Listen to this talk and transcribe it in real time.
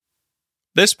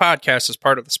This podcast is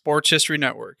part of the Sports History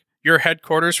Network, your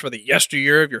headquarters for the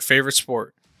yesteryear of your favorite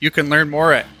sport. You can learn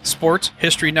more at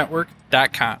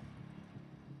sportshistorynetwork.com.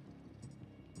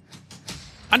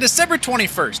 On December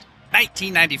 21st,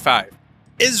 1995,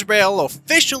 Israel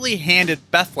officially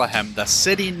handed Bethlehem, the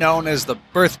city known as the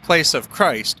birthplace of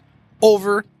Christ,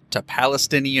 over to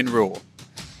Palestinian rule.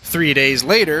 3 days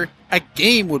later, a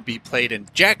game would be played in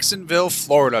Jacksonville,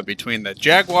 Florida between the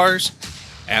Jaguars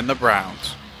and the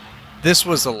Browns. This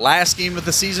was the last game of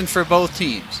the season for both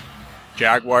teams.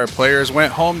 Jaguar players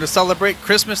went home to celebrate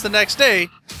Christmas the next day,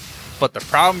 but the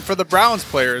problem for the Browns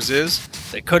players is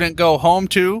they couldn't go home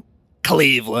to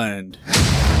Cleveland.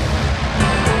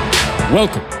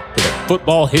 Welcome to the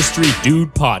Football History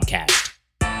Dude Podcast,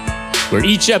 where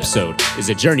each episode is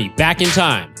a journey back in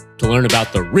time to learn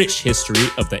about the rich history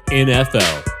of the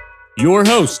NFL. Your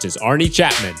host is Arnie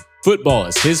Chapman. Football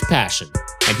is his passion,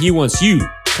 and he wants you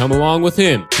to come along with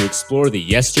him to explore the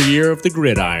yesteryear of the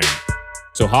gridiron.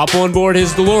 So hop on board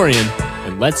his DeLorean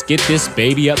and let's get this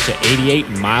baby up to 88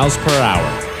 miles per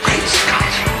hour. Great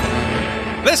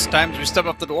Scott! This time as we step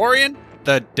up the DeLorean,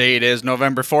 the date is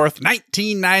November 4th,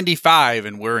 1995,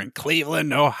 and we're in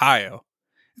Cleveland, Ohio.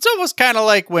 It's almost kind of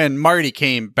like when Marty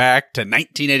came back to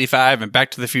 1985 and Back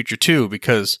to the Future 2,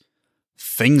 because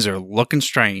things are looking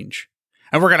strange.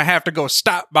 And we're going to have to go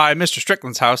stop by Mr.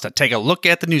 Strickland's house to take a look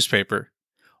at the newspaper.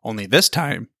 Only this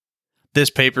time, this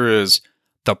paper is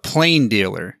The Plain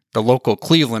Dealer, the local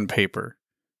Cleveland paper.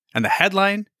 And the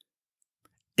headline?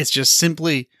 It's just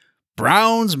simply,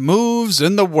 Browns moves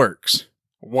in the works.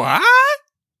 What?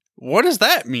 What does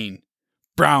that mean?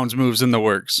 Browns moves in the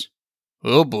works.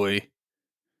 Oh boy.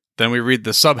 Then we read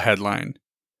the subheadline.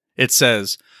 It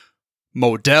says,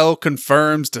 Modell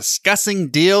confirms discussing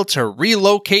deal to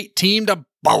relocate team to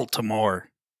Baltimore.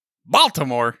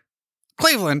 Baltimore?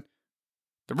 Cleveland?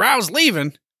 The Browns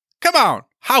leaving? Come on,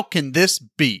 how can this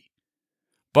be?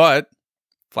 But,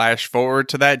 flash forward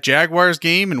to that Jaguars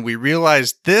game and we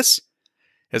realize this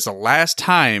is the last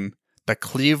time the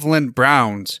Cleveland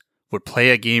Browns would play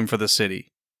a game for the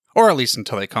city. Or at least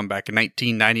until they come back in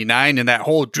 1999 in that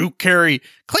whole Drew Carey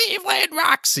Cleveland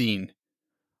rock scene.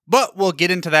 But we'll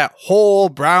get into that whole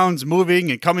Browns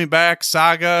moving and coming back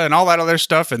saga and all that other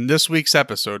stuff in this week's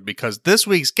episode, because this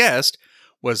week's guest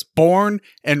was born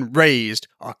and raised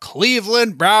a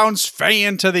Cleveland Browns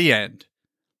fan to the end.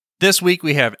 This week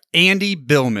we have Andy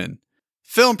Billman,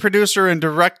 film producer and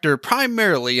director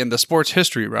primarily in the sports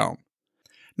history realm.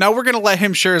 Now we're going to let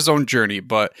him share his own journey,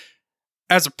 but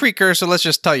as a precursor, let's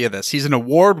just tell you this. He's an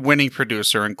award-winning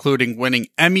producer, including winning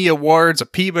Emmy Awards, a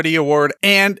Peabody Award,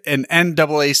 and an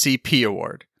NAACP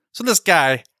Award. So this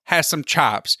guy has some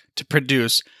chops to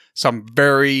produce some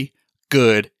very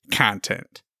good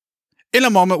content. In a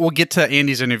moment, we'll get to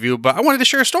Andy's interview, but I wanted to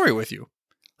share a story with you.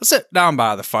 Let's sit down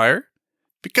by the fire,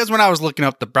 because when I was looking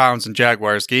up the Browns and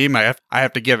Jaguars game, I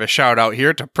have to give a shout out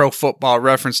here to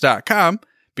ProFootballReference.com,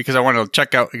 because I wanted to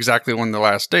check out exactly when the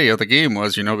last day of the game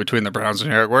was, between the Browns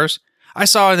and Jaguars. I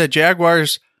saw in the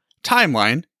Jaguars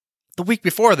timeline, the week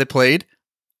before they played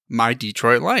my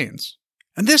Detroit Lions.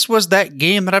 And this was that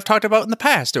game that I've talked about in the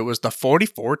past. It was the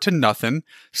 44-0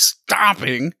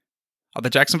 stomping of the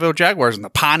Jacksonville Jaguars in the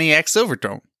Pontiac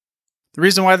Silverdome. The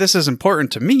reason why this is important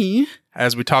to me,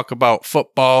 as we talk about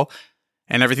football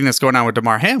and everything that's going on with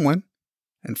Damar Hamlin,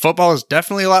 and football is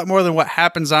definitely a lot more than what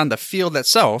happens on the field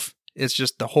itself. It's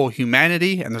just the whole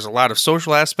humanity, and there's a lot of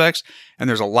social aspects, and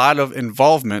there's a lot of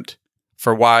involvement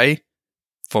for why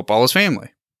football is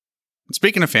family. And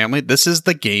speaking of family, this is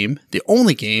the game, the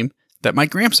only game, that my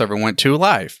gramps ever went to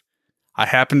live. I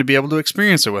happened to be able to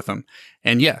experience it with them.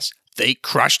 And yes, they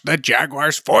crushed the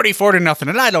Jaguars 44-0,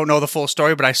 and I don't know the full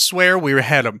story, but I swear we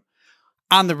had them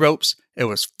on the ropes. It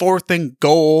was 4th and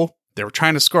goal. They were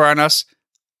trying to score on us.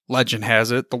 Legend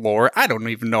has it, the lore. I don't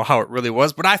even know how it really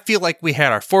was, but I feel like we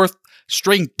had our 4th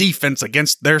string defense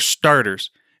against their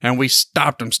starters, and we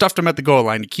stopped them, stuffed them at the goal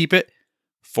line to keep it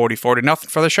 44-0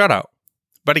 for the shutout.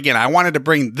 But again, I wanted to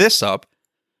bring this up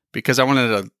because I wanted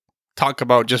to talk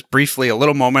about just briefly a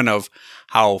little moment of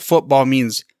how football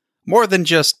means more than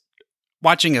just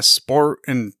watching a sport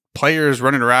and players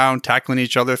running around, tackling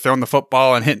each other, throwing the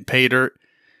football and hitting pay dirt.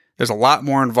 There's a lot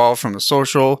more involved from the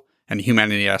social and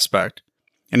humanity aspect.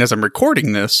 And as I'm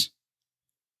recording this,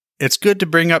 it's good to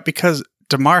bring up because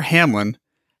Damar Hamlin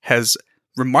has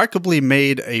remarkably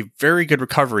made a very good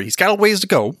recovery. He's got a ways to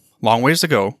go, long ways to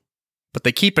go, but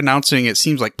they keep announcing, it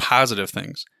seems like, positive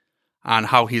things on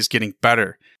how he's getting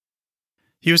better.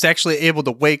 He was actually able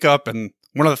to wake up, and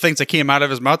one of the things that came out of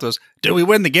his mouth was, "Did we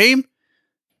win the game?"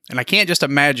 And I can't just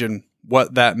imagine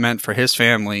what that meant for his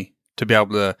family to be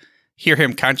able to hear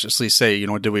him consciously say,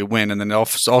 did we win? And then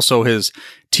also his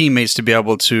teammates to be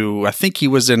able to, I think he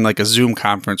was in like a Zoom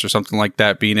conference or something like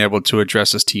that, being able to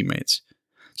address his teammates.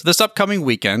 So this upcoming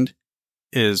weekend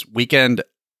is weekend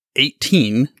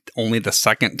 18, only the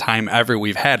second time ever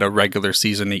we've had a regular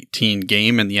season 18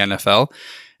 game in the NFL.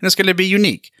 And it's going to be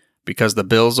unique because the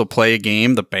Bills will play a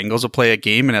game, the Bengals will play a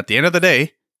game, and at the end of the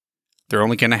day, they're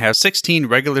only going to have 16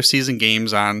 regular season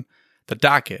games on the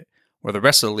docket, where the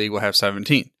rest of the league will have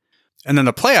 17. And then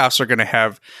the playoffs are going to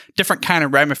have different kind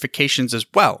of ramifications as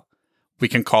well. We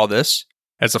can call this,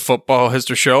 as a football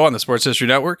history show on the Sports History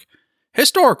Network,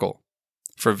 historical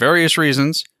for various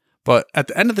reasons. But at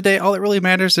the end of the day, all that really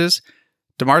matters is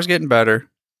DeMar's getting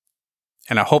better.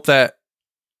 And I hope that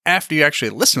after you actually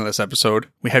listen to this episode,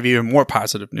 we have even more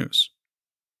positive news.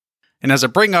 And as I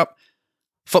bring up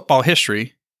football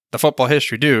history, the football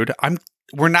history dude,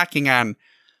 we're knocking on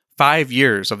 5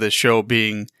 years of this show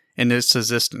being in its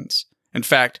existence. In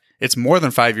fact, it's more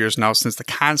than 5 years now since the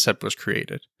concept was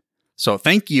created. So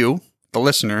thank you, the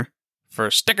listener,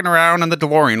 for sticking around in the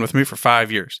DeLorean with me for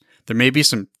 5 years. There may be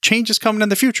some changes coming in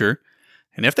the future,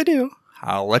 and if they do,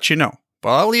 I'll let you know. But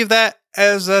I'll leave that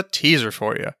as a teaser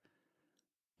for you.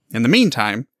 In the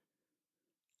meantime,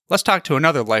 let's talk to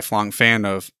another lifelong fan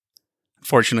of,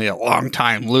 unfortunately, a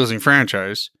long-time losing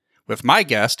franchise, with my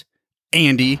guest,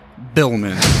 Andy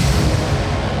Billman.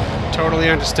 Totally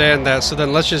understand that. So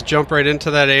then let's just jump right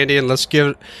into that, Andy, and let's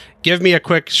give me a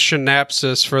quick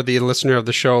synopsis for the listener of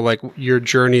the show, like your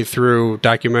journey through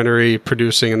documentary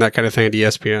producing and that kind of thing at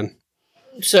ESPN.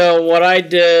 So what I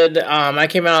did, I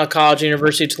came out of college,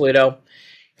 University of Toledo,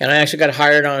 and I actually got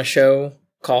hired on a show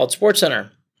called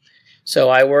SportsCenter. So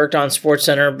I worked on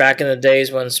SportsCenter back in the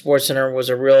days when SportsCenter was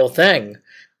a real thing,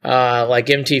 like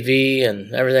MTV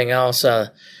and everything else.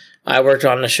 I worked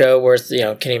on the show with,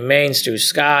 Kenny Mayne, Stu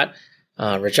Scott,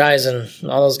 Rich Eisen,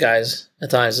 all those guys at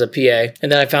times as a PA.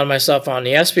 And then I found myself on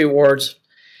the ESPY Awards.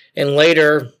 And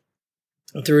later,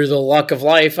 through the luck of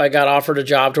life, I got offered a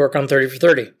job to work on 30 for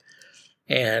 30.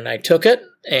 And I took it,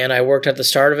 and I worked at the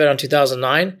start of it on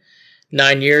 2009.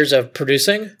 9 years of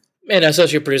producing and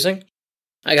associate producing.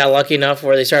 I got lucky enough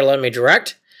where they started letting me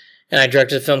direct. And I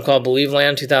directed a film called Believe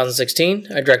Land 2016.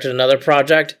 I directed another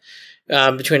project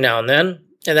between now and then.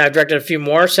 And I've directed a few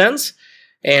more since.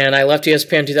 And I left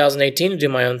ESPN 2018 to do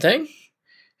my own thing.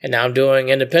 And now I'm doing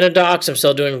independent docs. I'm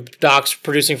still doing docs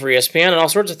producing for ESPN and all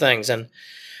sorts of things. And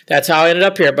that's how I ended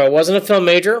up here. But I wasn't a film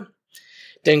major.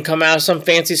 Didn't come out of some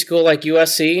fancy school like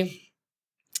USC.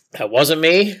 That wasn't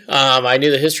me. I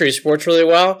knew the history of sports really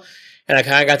well. And I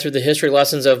kind of got through the history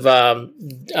lessons of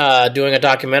doing a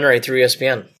documentary through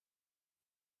ESPN.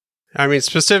 I mean,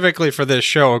 specifically for this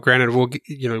show, granted, we'll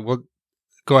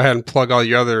go ahead and plug all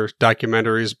your other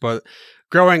documentaries, but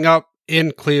growing up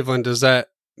in Cleveland, does that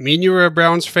mean you were a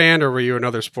Browns fan, or were you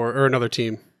another sport or another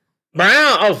team?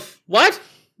 Brown? Oh, what?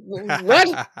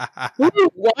 What?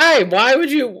 Why? Why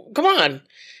would you? Come on.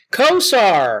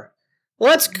 Kosar.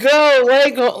 Let's go.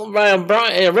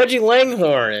 Reggie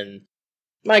Langhorne. And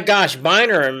my gosh,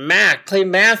 Biner and Mack, Clay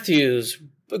Matthews,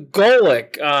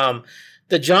 Golick,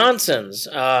 the Johnsons.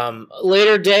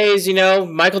 Later days,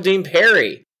 Michael Dean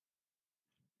Perry.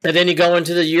 And then you go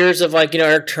into the years of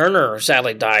Eric Turner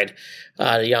sadly died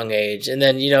at a young age. And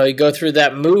then, you go through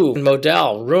that move.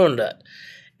 Modell ruined it.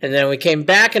 And then we came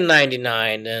back in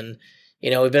 99 and,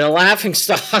 we've been a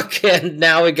laughingstock and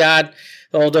now we got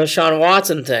the old Deshaun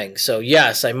Watson thing. So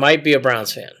yes, I might be a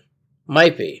Browns fan.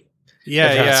 Might be.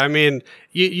 Yeah. I mean,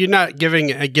 you're not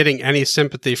getting any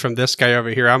sympathy from this guy over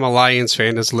here. I'm a Lions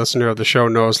fan, as a listener of the show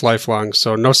knows, lifelong.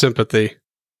 So no sympathy.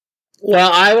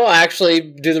 Well, I will actually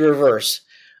do the reverse.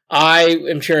 I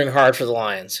am cheering hard for the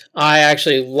Lions. I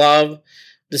actually love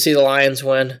to see the Lions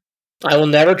win. I will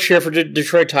never cheer for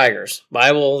Detroit Tigers, but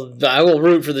I will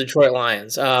root for the Detroit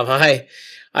Lions. I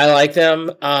like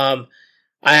them. I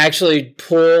actually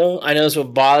I know this will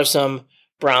bother some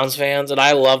Browns fans, and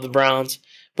I love the Browns.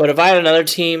 But if I had another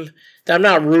team that I'm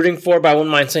not rooting for, but I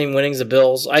wouldn't mind seeing winning, is the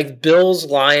Bills. Bills,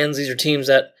 Lions, these are teams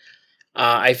that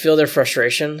I feel their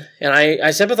frustration, and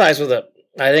I sympathize with it.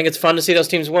 I think it's fun to see those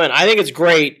teams win. I think it's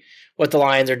great what the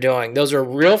Lions are doing. Those are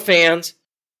real fans.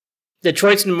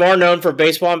 Detroit's more known for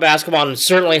baseball and basketball and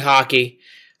certainly hockey.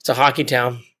 It's a hockey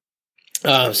town.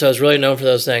 So it's really known for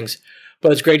those things.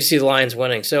 But it's great to see the Lions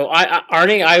winning. So,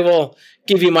 Arnie, I will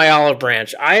give you my olive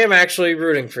branch. I am actually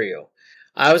rooting for you.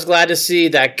 I was glad to see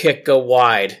that kick go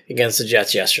wide against the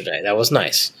Jets yesterday. That was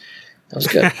nice. That was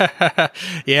good.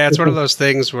 Yeah, it's one of those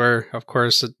things where, of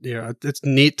course, it's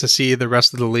neat to see the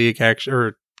rest of the league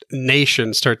or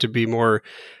nation start to be more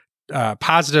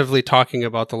positively talking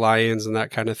about the Lions and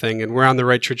that kind of thing, and we're on the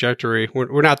right trajectory.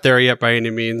 We're not there yet by any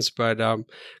means, but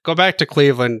go back to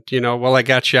Cleveland, while I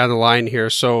got you on the line here.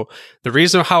 So the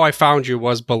reason how I found you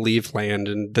was Believe Land,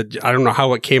 and I don't know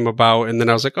how it came about, and then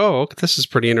I was like, oh, this is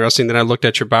pretty interesting. Then I looked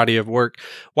at your body of work.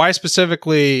 Why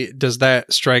specifically does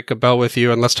that strike a bell with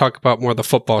you? And let's talk about more the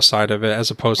football side of it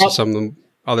as opposed to some of the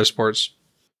other sports.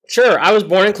 Sure. I was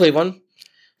born in Cleveland.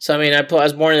 So, I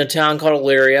was born in a town called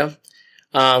Elyria.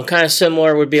 Kind of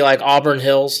similar would be like Auburn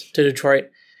Hills to Detroit.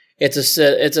 It's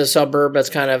a suburb that's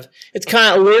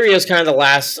Elyria is kind of the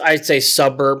last, I'd say,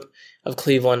 suburb of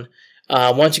Cleveland.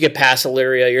 Once you get past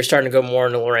Elyria, you're starting to go more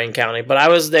into Lorain County. But I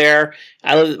was there.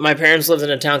 My parents lived in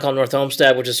a town called North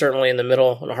Olmsted, which is certainly in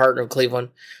the heart of Cleveland.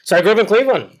 So I grew up in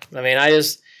Cleveland.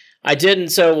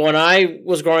 So when I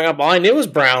was growing up, all I knew was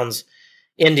Browns,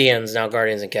 Indians, now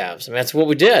Guardians and Cavs. That's what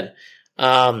we did.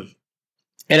 And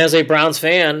as a Browns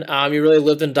fan, you really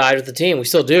lived and died with the team. We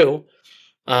still do.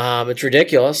 It's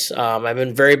ridiculous. I'm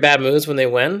in very bad moods when they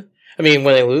win. When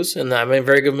they lose, and I'm in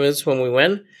very good moods when we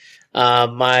win.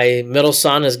 My middle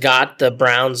son has got the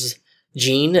Browns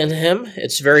gene in him.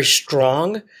 It's very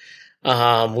strong.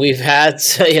 We've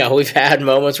had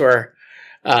moments where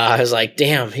I was like,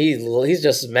 damn, he's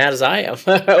just as mad as I am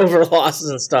over losses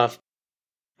and stuff.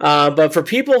 But for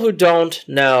people who don't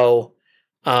know,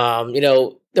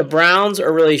 the Browns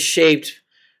are really shaped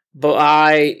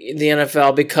by the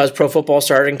NFL because pro football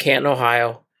started in Canton,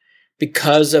 Ohio,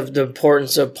 because of the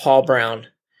importance of Paul Brown.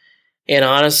 And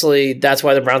honestly, that's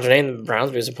why the Browns are named the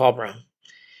Browns, because of Paul Brown.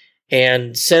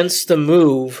 And since the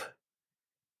move,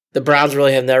 the Browns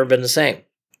really have never been the same.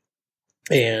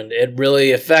 And it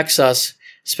really affects us,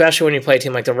 especially when you play a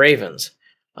team like the Ravens.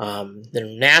 They're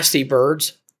nasty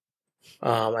birds.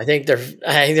 I think their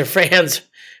fans.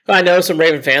 I know some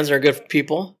Raven fans are good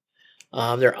people.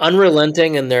 They're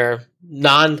unrelenting in their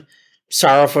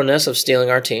non-sorrowfulness of stealing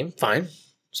our team. Fine.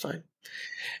 It's fine.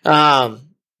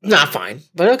 Not fine,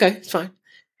 but okay, it's fine.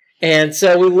 And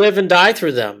so we live and die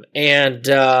through them. And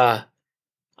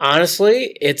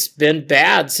honestly, it's been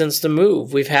bad since the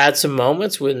move. We've had some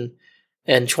moments in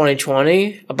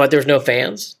 2020, but there's no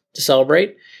fans to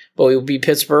celebrate. But we beat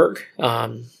Pittsburgh,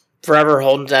 forever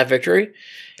holding to that victory.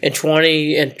 In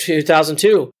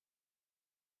 2002,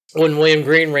 when William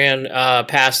Green ran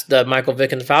past the Michael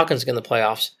Vick and the Falcons in the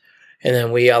playoffs, and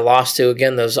then we lost to,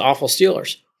 again, those awful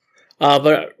Steelers.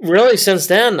 But really, since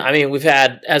then, we've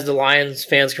had, as the Lions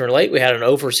fans can relate, we had an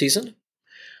over season.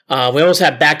 We almost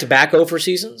had back-to-back over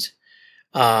seasons.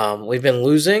 We've been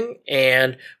losing,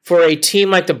 and for a team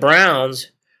like the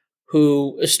Browns,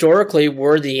 who historically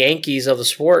were the Yankees of the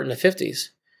sport in the 50s,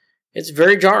 it's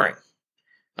very jarring.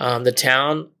 The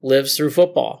town lives through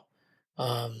football.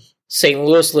 St.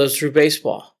 Louis lives through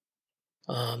baseball.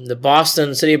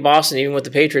 The city of Boston, even with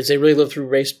the Patriots, they really live through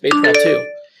baseball too.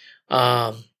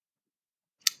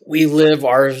 We live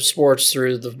our sports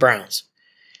through the Browns.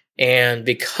 And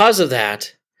because of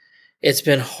that, it's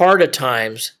been hard at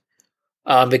times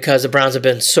because the Browns have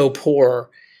been so poor.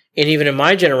 And even in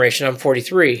my generation, I'm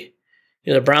 43,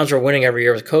 the Browns were winning every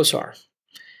year with Kosar.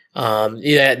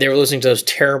 They were losing to those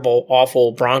terrible,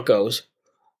 awful Broncos.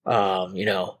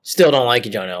 Still don't like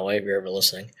you, John Elway, if you're ever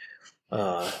listening.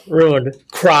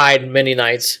 Cried many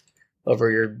nights over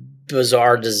your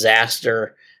bizarre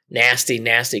disaster, nasty,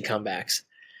 nasty comebacks.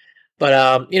 But,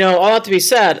 all that to be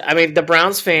said, the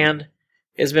Browns fan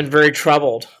has been very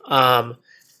troubled.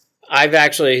 I've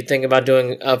actually thinking about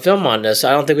doing a film on this.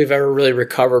 I don't think we've ever really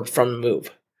recovered from the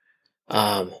move.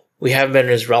 We haven't been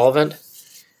as relevant.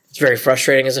 It's very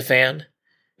frustrating as a fan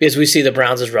because we see the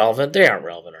Browns as relevant. They aren't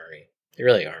relevant, Ernie. They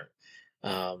really aren't.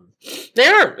 They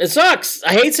aren't. It sucks.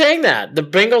 I hate saying that. The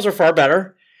Bengals are far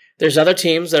better. There's other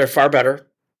teams that are far better.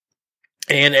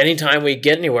 And anytime we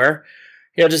get anywhere,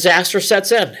 disaster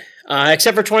sets in.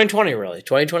 Except for 2020, really.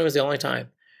 2020 was the only time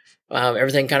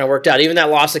everything kind of worked out. Even that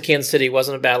loss to Kansas City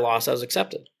wasn't a bad loss. That was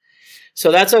accepted.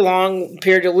 So that's a long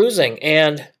period of losing.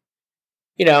 And,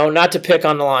 not to pick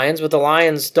on the Lions, but the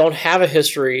Lions don't have a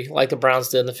history like the Browns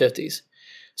did in the 50s.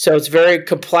 So it's very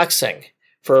complexing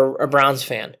for a Browns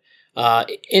fan.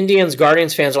 Indians,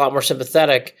 Guardians fans are a lot more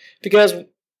sympathetic because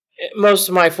most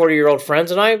of my 40-year-old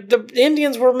friends and the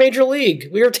Indians were major league.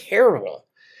 We were terrible.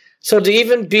 So to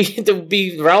even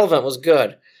be relevant was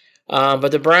good. But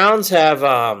the Browns have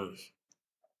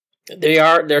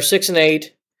they're 6-8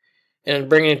 and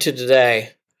bringing it to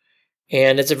today.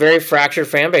 And it's a very fractured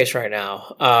fan base right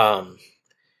now.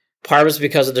 Part of it's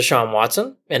because of Deshaun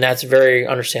Watson, and that's very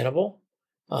understandable.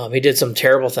 He did some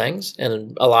terrible things,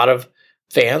 and a lot of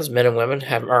fans, men and women,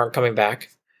 aren't coming back.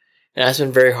 And that's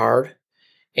been very hard.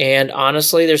 And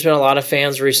honestly, there's been a lot of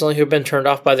fans recently who've been turned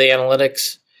off by the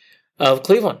analytics of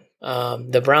Cleveland.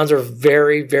 The Browns are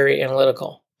very, very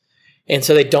analytical. And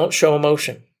so they don't show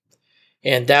emotion.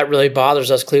 And that really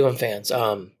bothers us Cleveland fans.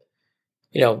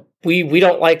 We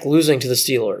don't like losing to the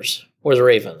Steelers or the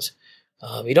Ravens.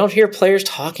 You don't hear players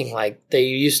talking like they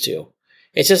used to.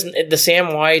 It's just the Sam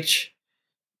Weich,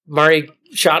 Marty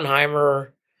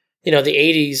Schottenheimer, the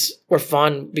 80s were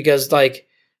fun because they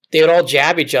would all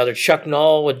jab each other. Chuck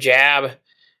Noll would jab,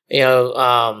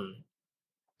 the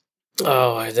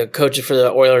coach for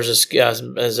the Oilers is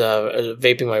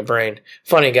vaping my brain.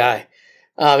 Funny guy.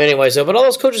 But all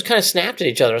those coaches kind of snapped at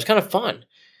each other. It was kind of fun.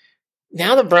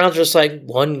 Now the Browns are just like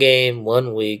 1 game,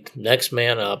 1 week, next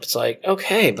man up. It's like,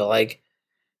 okay, but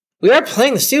we are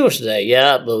playing the Steelers today.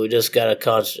 Yeah, but we just got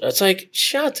to It's like,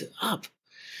 shut up.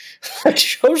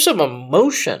 Show some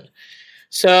emotion.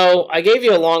 So I gave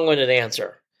you a long-winded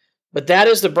answer. But that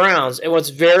is the Browns. And what's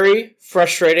very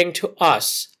frustrating to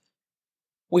us,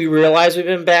 we realize we've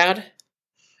been bad.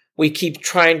 We keep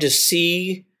trying to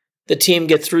see the team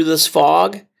get through this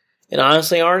fog. And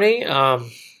honestly,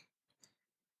 Arnie,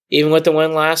 even with the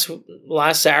win last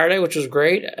Saturday, which was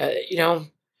great, there's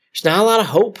not a lot of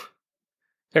hope.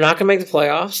 They're not going to make the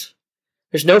playoffs.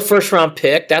 There's no first-round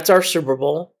pick. That's our Super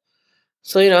Bowl.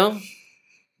 So,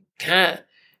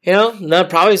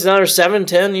 probably it's another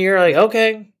 7-10 year.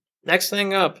 Okay, next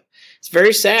thing up. It's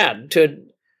very sad to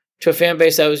a fan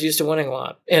base that was used to winning a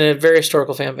lot and a very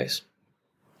historical fan base.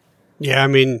 Yeah, I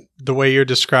mean, the way you're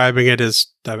describing it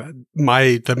is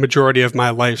the majority of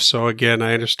my life. So again,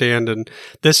 I understand. And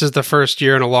this is the first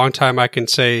year in a long time I can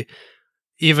say,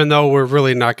 even though we're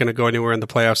really not going to go anywhere in the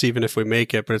playoffs, even if we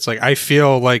make it, but it's I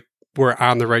feel like we're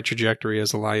on the right trajectory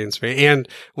as a Lions fan. And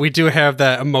we do have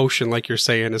that emotion, like you're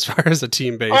saying, as far as a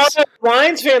team base. Oh,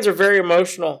 Lions fans are very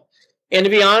emotional. And to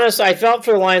be honest, I felt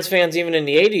for the Lions fans even in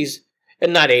the 80s,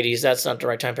 and not 80s, that's not the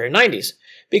right time period, 90s,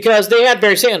 because they had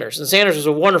Barry Sanders, and Sanders was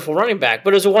a wonderful running back,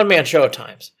 but it was a one-man show at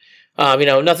times.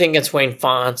 Nothing against Wayne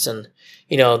Fonts and,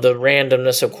 the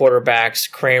randomness of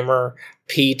quarterbacks. Kramer,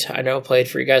 Pete, I know, played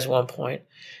for you guys at one point.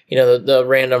 The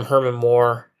random Herman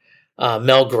Moore,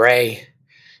 Mel Gray,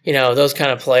 those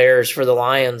kind of players for the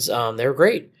Lions, they were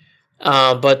great.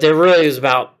 But there really was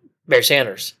about Barry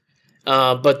Sanders.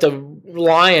 But the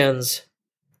Lions,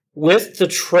 with the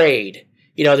trade,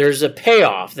 there's a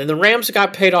payoff. Then the Rams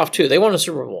got paid off too. They won a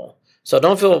Super Bowl. So no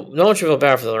one should feel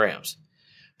bad for the Rams.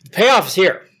 The payoff is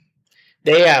here.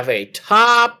 They have a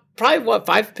top,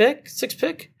 probably 6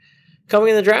 pick coming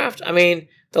in the draft. I mean,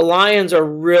 the Lions are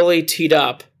really teed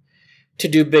up to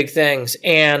do big things.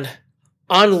 And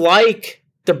unlike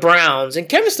the Browns, and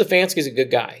Kevin Stefanski is a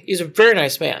good guy. He's a very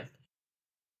nice man.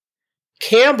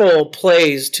 Campbell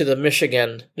plays to the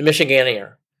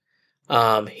Michigander.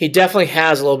 He definitely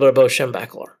has a little bit of Bo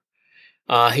Schembechler.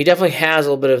 He definitely has a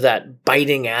little bit of that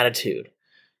biting attitude.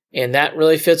 And that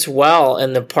really fits well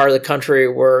in the part of the country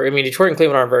where, Detroit and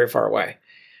Cleveland aren't very far away.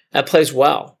 That plays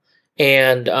well.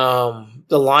 And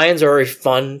the Lions are a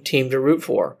fun team to root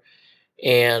for.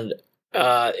 And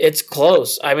it's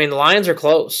close. The Lions are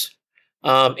close.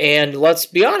 And let's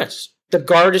be honest, the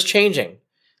guard is changing.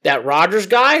 That Rodgers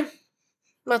guy,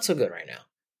 not so good right now.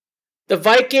 The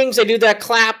Vikings, they do that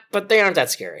clap, but they aren't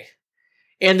that scary.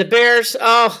 And the Bears,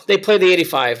 they play the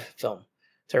 85 film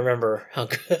to remember how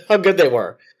good they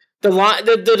were.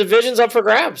 The division's up for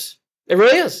grabs. It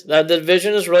really is. The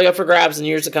division is really up for grabs in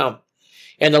years to come.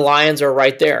 And the Lions are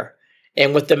right there.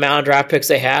 And with the amount of draft picks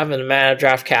they have and the amount of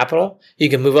draft capital, you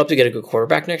can move up to get a good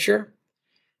quarterback next year,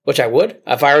 which I would.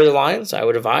 If I were the Lions, I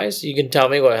would advise. You can tell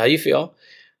me how you feel.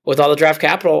 With all the draft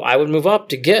capital, I would move up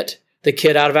to get the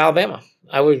kid out of Alabama.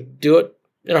 I would do it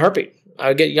in a heartbeat. I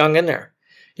would get Young in there.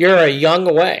 You're a Young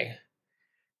away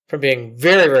from being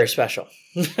very, very special.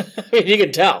 You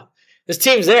can tell. This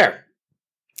team's there.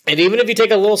 And even if you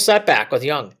take a little setback with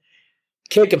Young,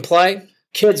 kid can play.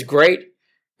 Kid's great.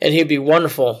 And he'd be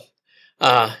wonderful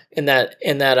in that.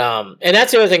 And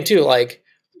that's the other thing, too.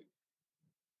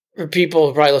 For people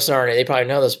who probably listen to Arnie, they probably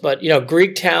know this. But,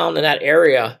 Greektown and that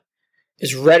area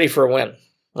is ready for a win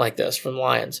like this from the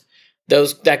Lions.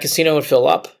 That casino would fill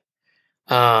up.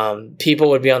 People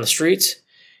would be on the streets.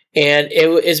 And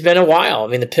it's been a while.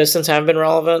 The Pistons haven't been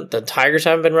relevant. The Tigers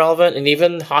haven't been relevant. And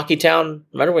even Hockeytown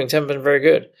Red Wings haven't been very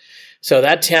good. So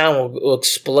that town will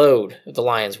explode if the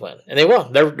Lions win. And they will.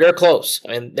 They're close.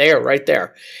 They are right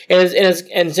there. And it's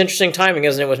interesting timing,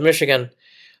 isn't it, with Michigan.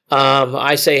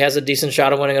 I say has a decent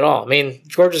shot of winning it all.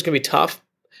 Georgia's going to be tough,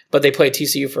 but they play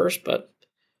TCU first. But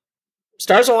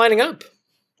stars are lining up.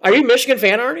 Are you a Michigan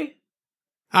fan, Arnie?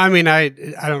 I mean, I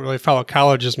don't really follow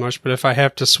college as much, but if I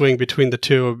have to swing between the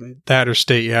two, that or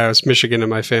state, yeah, it's Michigan in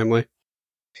my family.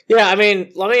 Yeah, I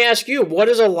mean, let me ask you, what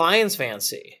does a Lions fan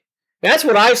see? That's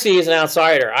what I see as an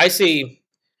outsider. I see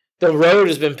the road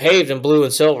has been paved in blue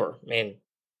and silver. I mean,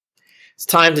 it's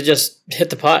time to just hit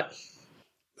the putt.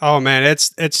 Oh man,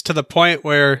 it's to the point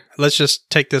where, let's just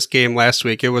take this game last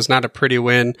week. It was not a pretty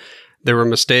win. There were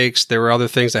mistakes. There were other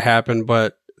things that happened,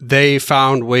 but they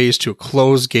found ways to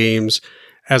close games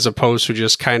as opposed to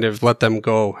just kind of let them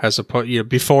go. As opposed,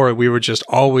 before we would just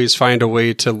always find a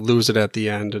way to lose it at the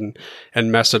end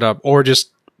and mess it up, or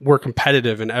just were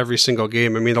competitive in every single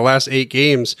game. I mean, the last 8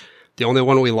 games, the only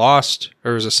one we lost,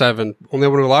 or was it 7? Only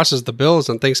one we lost is the Bills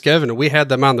on Thanksgiving, and we had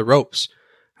them on the ropes.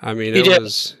 I mean, it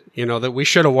was, that we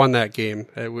should have won that game,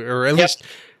 or at least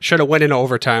should have went in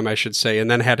overtime, I should say,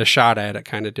 and then had a shot at it,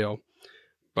 kind of deal.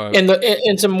 But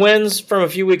and some wins from a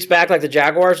few weeks back, like the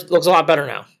Jaguars, looks a lot better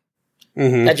now.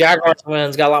 Mm-hmm. That Jaguars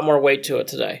wins got a lot more weight to it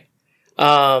today.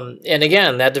 And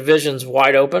again, that division's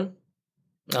wide open.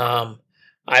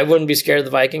 I wouldn't be scared of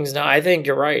the Vikings. No, I think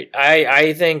you're right.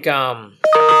 I think, I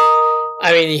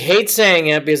mean, you hate saying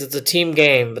it because it's a team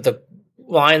game, but the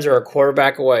Lions are a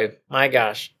quarterback away. My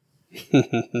gosh.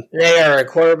 They are a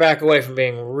quarterback away from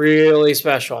being really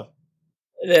special.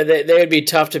 They would be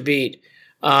tough to beat.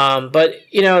 But,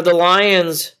 the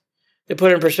Lions, to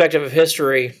put it in perspective of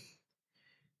history,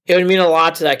 it would mean a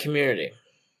lot to that community.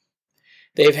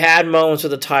 They've had moments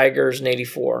with the Tigers in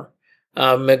 '84,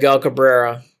 Miguel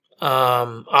Cabrera,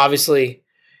 obviously,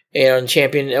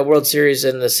 champion a World Series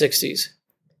in the '60s.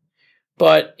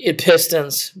 But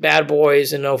Pistons, Bad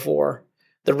Boys in '04,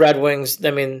 the Red Wings.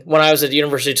 I mean, when I was at the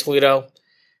University of Toledo,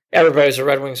 everybody was a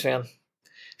Red Wings fan.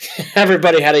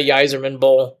 Everybody had a Yzerman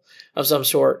Bowl of some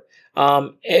sort.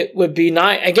 It would be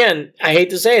nice. Again, I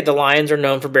hate to say it, the Lions are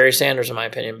known for Barry Sanders, in my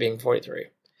opinion, being 43.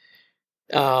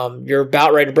 You're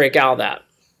about ready to break out of that.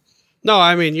 No,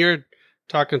 I mean, you're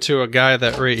talking to a guy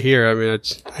that right here. I mean,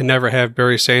 I never have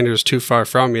Barry Sanders too far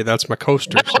from me. That's my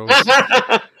coaster. So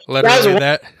it's literally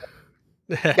that.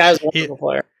 Guy's a wonderful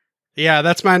player. Yeah,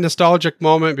 that's my nostalgic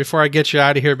moment before I get you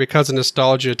out of here because of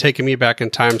nostalgia taking me back in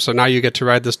time. So now you get to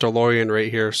ride this DeLorean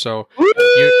right here. So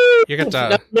you get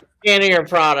to... Michiganier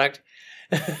product.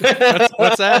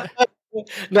 What's that?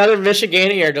 Another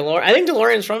Michiganier DeLorean. I think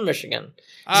DeLorean's from Michigan.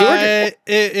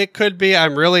 It could be.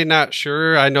 I'm really not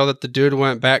sure. I know that the dude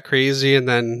went back crazy and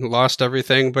then lost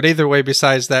everything. But either way,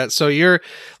 besides that, so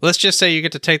let's just say you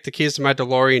get to take the keys to my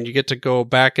DeLorean. You get to go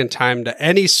back in time to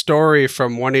any story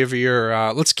from one of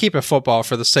your, let's keep it football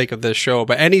for the sake of this show,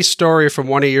 but any story from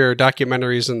one of your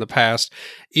documentaries in the past,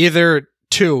 either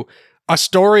to a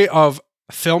story of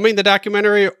filming the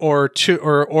documentary or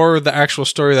the actual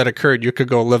story that occurred. You could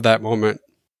go live that moment.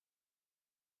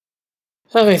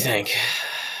 Let me think.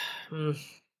 Well,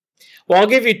 I'll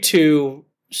give you 2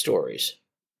 stories.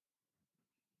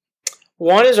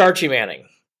 One is Archie Manning.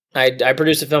 I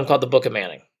produced a film called The Book of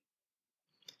Manning.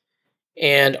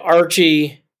 And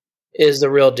Archie is the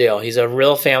real deal. He's a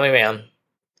real family man.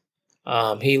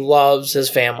 He loves his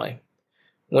family.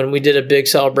 When we did a big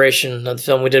celebration of the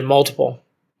film, we did multiple.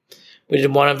 We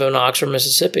did one of them in Oxford,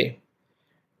 Mississippi.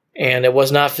 And it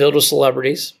was not filled with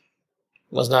celebrities.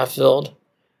 It was not filled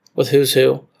with who's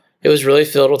who. It was really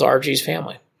filled with Archie's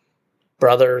family.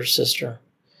 Brother, sister,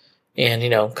 and,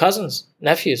 cousins,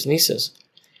 nephews, nieces.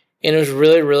 And it was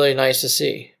really, really nice to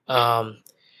see.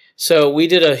 So we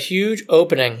did a huge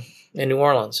opening in New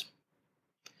Orleans.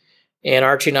 And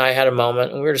Archie and I had a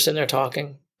moment, and we were just sitting there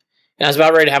talking. And I was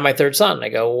about ready to have my 3rd son. I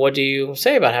go, well, what do you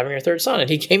say about having your 3rd son? And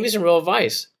he gave me some real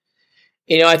advice.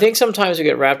 I think sometimes we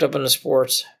get wrapped up in the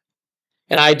sports,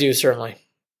 and I do certainly.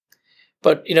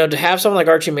 But, to have someone like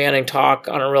Archie Manning talk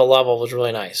on a real level was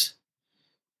really nice.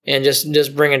 And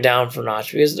just bring it down for a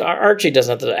notch. Because Archie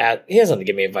doesn't have to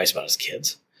give me advice about his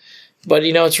kids. But,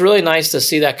 it's really nice to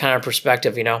see that kind of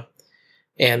perspective,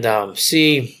 and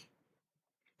see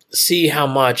how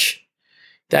much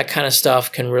that kind of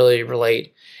stuff can really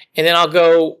relate. And then I'm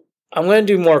going to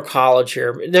do more college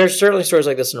here. There's certainly stories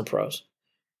like this in the pros.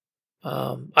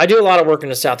 I do a lot of work in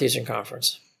the Southeastern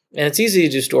Conference. And it's easy to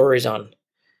do stories on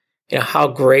how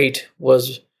great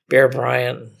was Bear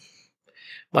Bryant?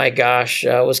 My gosh,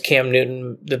 was Cam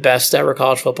Newton the best ever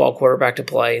college football quarterback to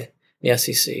play in the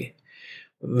SEC?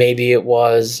 Maybe it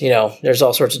was, there's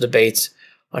all sorts of debates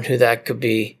on who that could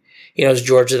be. Is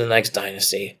Georgia the next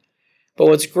dynasty? But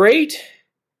what's great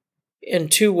in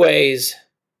 2 ways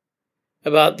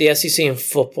about the SEC and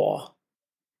football,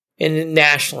 and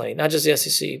nationally, not just the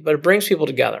SEC, but it brings people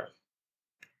together.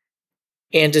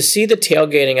 And to see the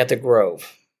tailgating at the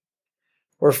Grove,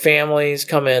 where families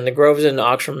come in. The Grove is in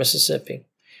Oxford, Mississippi.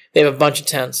 They have a bunch of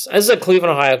tents. This is a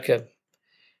Cleveland, Ohio kid.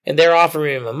 And they're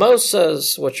offering me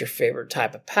mimosas. What's your favorite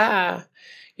type of pie?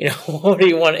 What do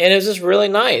you want? And it's just really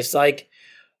nice. Like,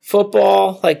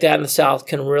 football like that in the South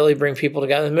can really bring people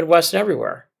together in the Midwest and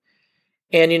everywhere.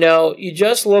 And, you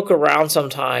just look around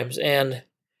sometimes, and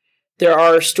there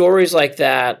are stories like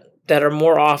that are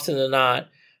more often than not.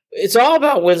 It's all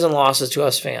about wins and losses to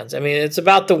us fans. I mean, it's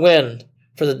about the win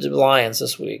for the Lions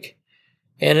this week.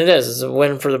 And it is. It's a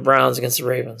win for the Browns against the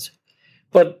Ravens.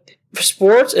 But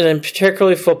sports, and in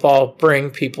particularly football,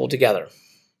 bring people together.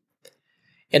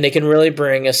 And they can really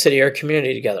bring a city or a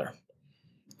community together.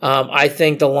 I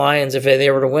think the Lions, if they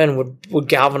were to win, would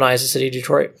galvanize the city of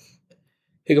Detroit.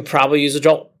 Who could probably use a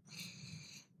jolt,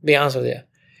 to be honest with you.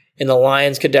 And the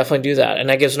Lions could definitely do that. And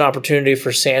that gives an opportunity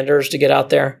for Sanders to get out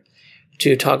there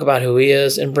to talk about who he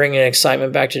is and bring an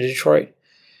excitement back to Detroit.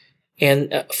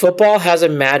 And football has a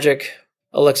magic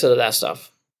elixir to that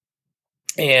stuff.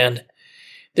 And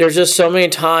there's just so many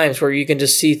times where you can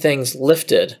just see things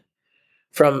lifted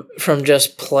from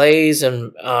just plays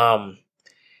and and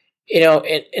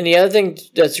the other thing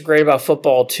that's great about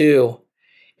football too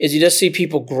is you just see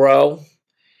people grow.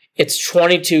 It's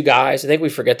 22 guys. I think we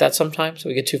forget that sometimes.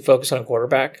 We get too focused on a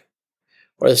quarterback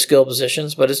or the skill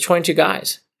positions, but it's 22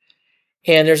 guys.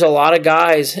 And there's a lot of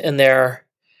guys in there.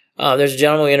 There's a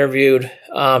gentleman we interviewed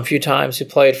a few times who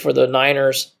played for the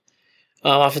Niners,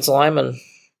 offensive lineman,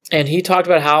 and he talked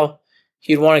about how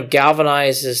he'd want to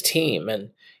galvanize his team.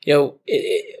 And,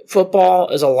 football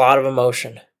is a lot of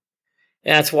emotion.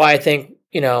 And that's why I think,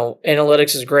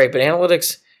 analytics is great, but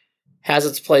analytics has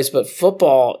its place, but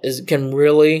football can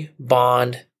really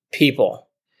bond people.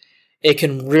 It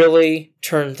can really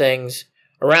turn things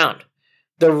around.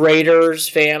 The Raiders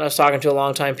fan, I was talking to a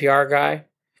longtime PR guy,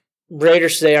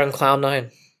 Raiders today are on cloud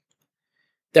nine.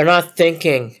 They're not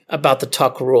thinking about the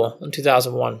Tuck rule in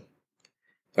 2001.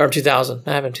 Or 2000,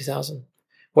 not even 2000,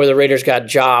 where the Raiders got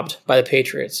jobbed by the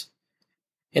Patriots.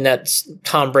 And that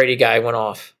Tom Brady guy went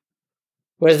off.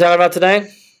 What is that about today?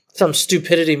 Some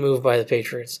stupidity move by the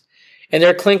Patriots. And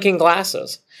they're clinking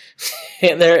glasses.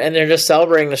 and they're just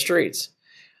celebrating the streets.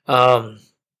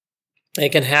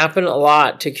 It can happen a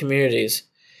lot to communities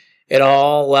at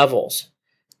all levels.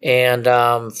 And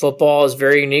football is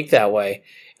very unique that way.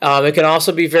 It can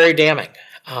also be very damning.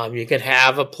 You can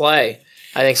have a play.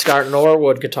 I think Scott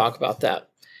Norwood could talk about that.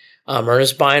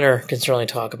 Ernest Biner can certainly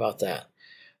talk about that.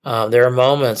 There are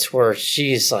moments where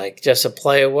she's like just a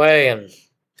play away, and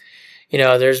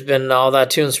there's been all that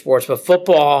too in sports. But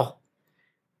football,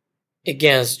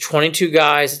 again, it's 22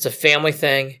 guys. It's a family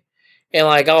thing. And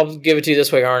I'll give it to you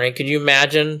this way, Arnie. Could you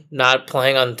imagine not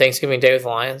playing on Thanksgiving Day with the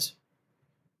Lions?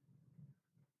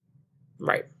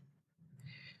 Right.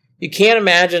 You can't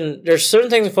imagine. There's certain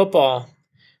things in football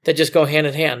that just go hand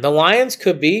in hand. The Lions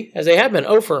could be, as they have been,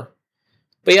 over.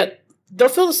 But yet, they'll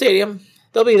fill the stadium.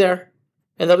 They'll be there.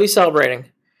 And they'll be celebrating.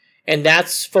 And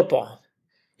that's football.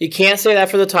 You can't say that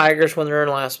for the Tigers when they're in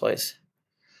last place.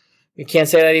 You can't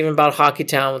say that even about Hockey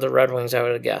Town with the Red Wings, I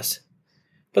would have guessed.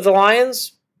 But the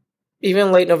Lions, even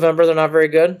in late November, they're not very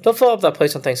good. They'll fill up that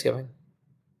place on Thanksgiving.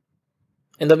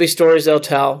 And there'll be stories they'll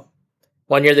tell.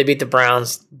 One year they beat the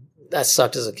Browns. That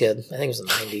sucked as a kid. I think it was in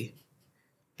 90.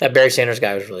 That Barry Sanders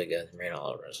guy was really good. Ran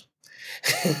all over us.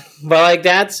 But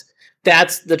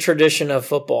that's the tradition of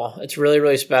football. It's really,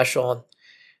 really special.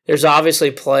 There's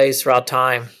obviously plays throughout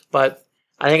time, but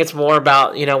I think it's more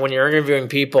about, when you're interviewing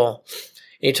people,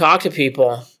 you talk to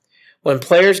people, when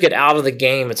players get out of the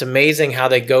game, it's amazing how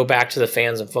they go back to the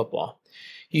fans in football.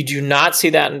 You do not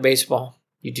see that in baseball.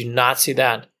 You do not see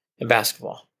that in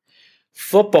basketball.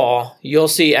 Football, you'll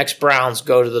see ex-Browns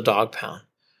go to the dog pound.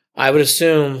 I would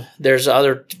assume there's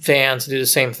other fans who do the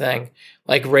same thing.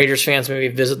 Like Raiders fans maybe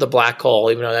visit the black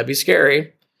hole, even though that'd be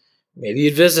scary. Maybe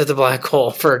you'd visit the black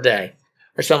hole for a day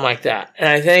or something like that. And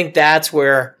I think that's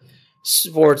where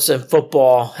sports and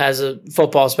football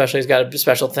football especially has got a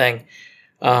special thing.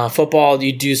 Football,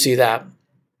 you do see that.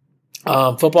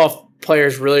 Football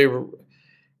players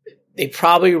they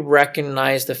probably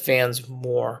recognize the fans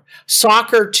more.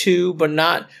 Soccer too, but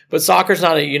soccer's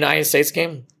not a United States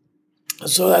game.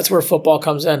 So that's where football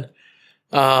comes in.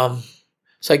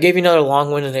 So I gave you another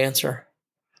long-winded answer.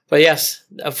 But yes,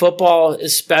 football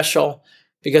is special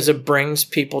because it brings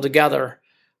people together.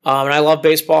 And I love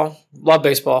baseball.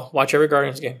 Watch every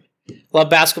Guardians game. Love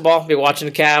basketball. Be watching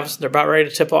the Cavs. They're about ready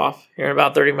to tip off here in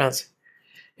about 30 minutes.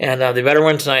 And they better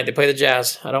win tonight. They play the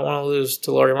Jazz. I don't want to lose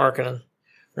to Lauri Markkanen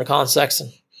or Colin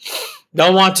Sexton.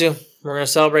 Don't want to. We're going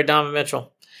to celebrate Donovan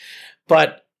Mitchell.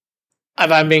 But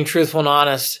if I'm being truthful and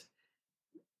honest,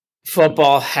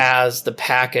 football has the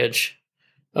package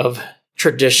of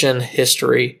tradition,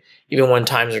 history, even when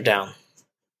times are down.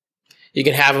 You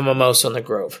can have a mimosa in the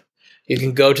Grove. You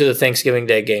can go to the Thanksgiving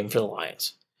Day game for the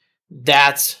Lions.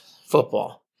 That's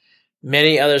football.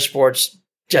 Many other sports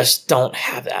just don't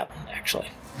have that, actually.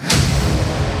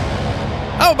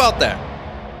 How about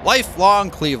that?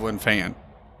 Lifelong Cleveland fan.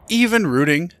 Even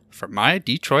rooting for my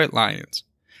Detroit Lions.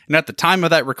 And at the time of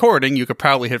that recording, you could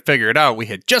probably have figured out we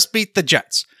had just beat the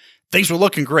Jets. Things were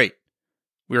looking great.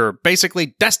 We were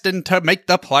basically destined to make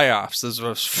the playoffs, as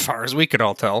far as we could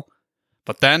all tell.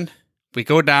 But then we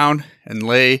go down and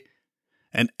lay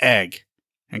an egg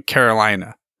in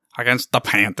Carolina against the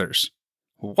Panthers.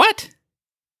 What?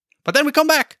 But then we come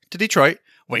back to Detroit,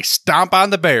 we stomp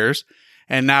on the Bears,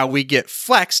 and now we get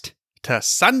flexed to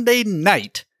Sunday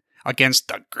night against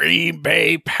the Green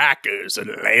Bay Packers at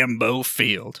Lambeau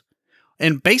Field.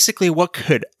 And basically what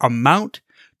could amount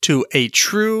to a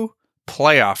true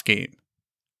playoff game.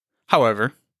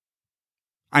 However,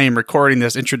 I am recording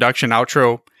this introduction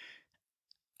outro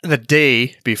the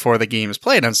day before the game is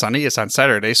played on Sunday. It's on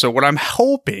Saturday. So what I'm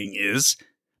hoping is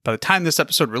by the time this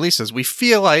episode releases, we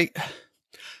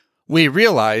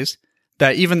realize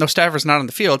that even though Stafford's not on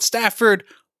the field, Stafford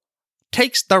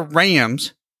takes the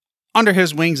Rams under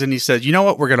his wings and he says, you know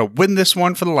what? We're going to win this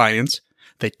one for the Lions.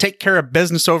 They take care of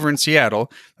business over in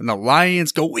Seattle, and the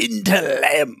Lions go into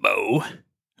Lambeau,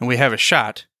 and we have a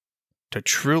shot to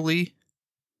truly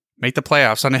make the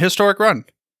playoffs on a historic run.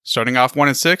 Starting off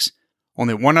 1-6,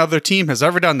 only one other team has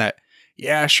ever done that.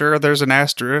 Yeah, sure, there's an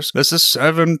asterisk. This is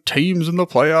 7 teams in the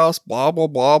playoffs, blah, blah,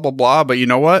 blah, blah, blah. But you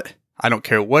know what? I don't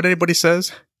care what anybody says.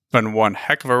 It's been one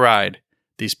heck of a ride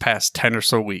these past 10 or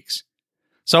so weeks.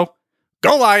 So,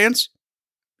 go Lions!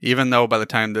 Even though by the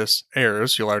time this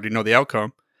airs, you'll already know the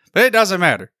outcome. But it doesn't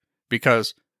matter.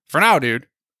 Because, for now, dude,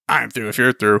 I'm through if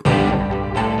you're through.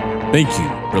 Thank you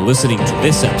for listening to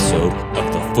this episode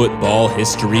of the Football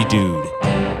History Dude.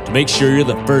 To make sure you're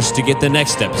the first to get the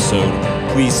next episode,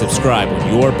 please subscribe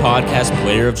on your podcast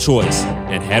player of choice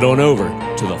and head on over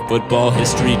to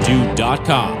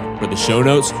thefootballhistorydude.com for the show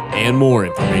notes and more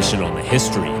information on the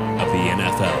history of the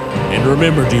NFL. And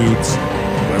remember, dudes,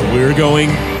 where we're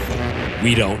going,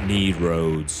 we don't need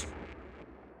roads.